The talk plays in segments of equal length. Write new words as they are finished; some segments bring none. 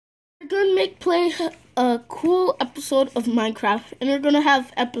gonna play a cool episode of Minecraft, and we're gonna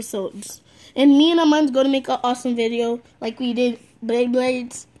have episodes. And me and Aman's gonna make an awesome video like we did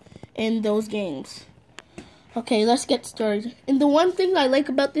Beyblades and those games. Okay, let's get started. And the one thing I like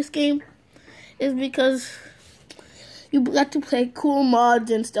about this game is because you get to play cool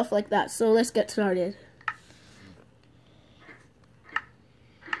mods and stuff like that. So let's get started.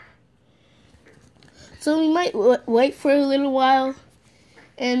 So we might wait for a little while,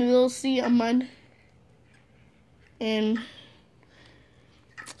 and we'll see Aman. And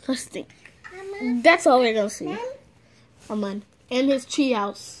let's think. That's all we're gonna see. Aman and his tree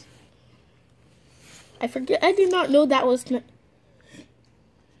house. I forget. I did not know that was.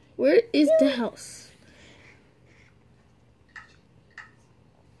 Where is the house?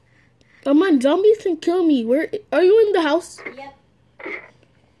 Aman, zombies can kill me. Where are you in the house? Yep.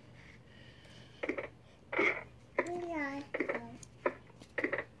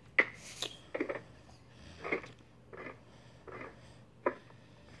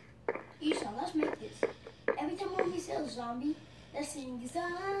 Esau, let's make this. Every time when we say a zombie, let's sing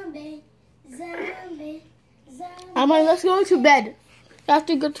zombie, zombie, zombie. Aman, let's go to bed. You have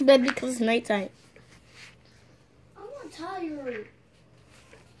to go to bed because it's nighttime. I'm not tired.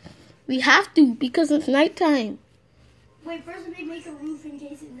 We have to because it's nighttime. Wait, first we make a roof in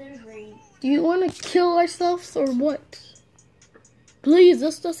case there's rain. Do you want to kill ourselves or what? Please,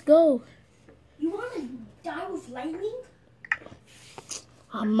 let's just go. You want to die with lightning?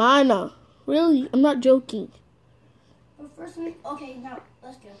 Amana, really? I'm not joking. But first we... Okay, now,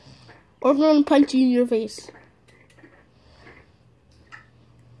 let's go. Or I'm gonna punch you in your face.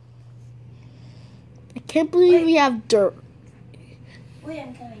 I can't believe we have dirt. Wait,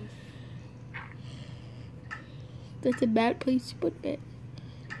 I'm coming. That's a bad place to put it.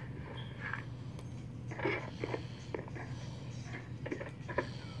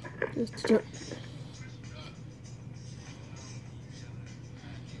 Just dirt.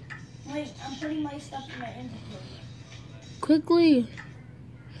 Wait, I'm putting my stuff in my inventory. Quickly.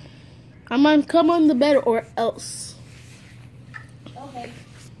 Come on the bed or else. Okay.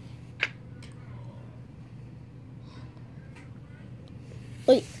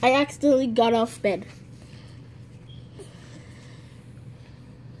 Wait, I accidentally got off bed.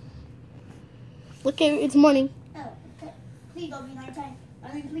 Okay, it's morning. Oh, okay. Please don't be nighttime.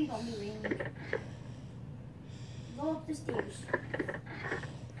 I mean, please don't be raining. Go up the stairs.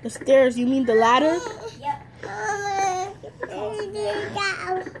 The stairs, you mean the ladder? Yep.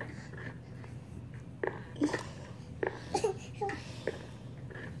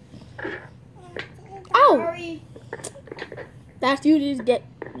 Ow! Sorry. That's you just get.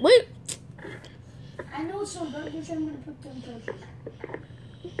 Wait! I know it's so dark, which I'm going to put them torches.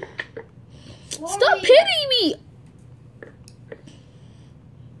 Stop hitting me!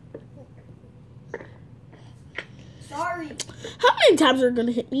 Sorry. How many times are you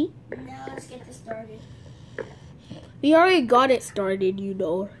gonna hit me? Now let's get this started. We already got it started, you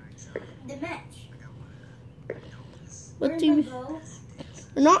know. The match. What Where's do you? my bow?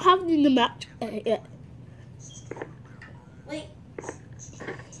 We're not having the match yet. Wait.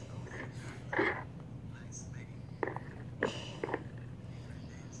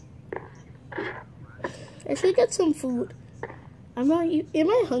 I should get some food. I'm not. Am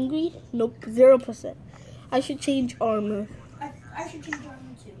I hungry? Nope, 0%. I should change armor. I should change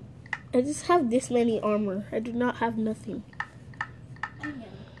armor too. I just have this many armor. I do not have nothing. I know.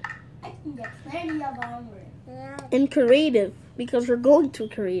 I can get plenty of armor. And creative, because we're going to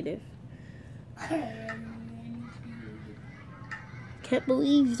creative. Can't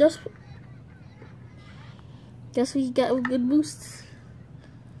believe just guess we got a good boost.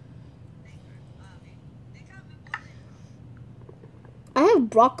 I have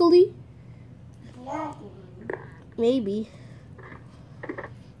broccoli. Maybe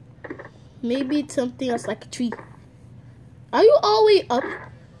it's something else like a tree. Are you all the way up?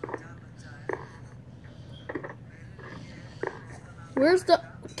 Where's the?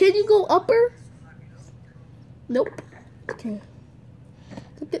 Can you go upper? Nope. Okay.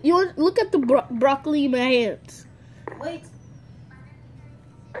 Look at the broccoli in my hands. Wait.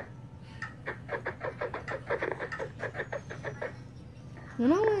 You're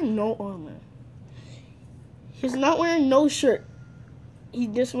not wearing no armor. He's not wearing no shirt. He's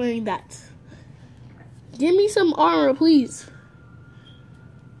just wearing that. Give me some armor, please.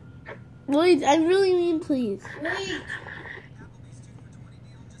 Wait, I really mean please. Wait.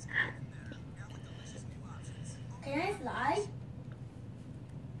 Can I fly?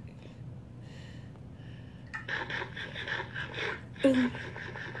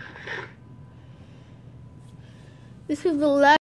 This is the last.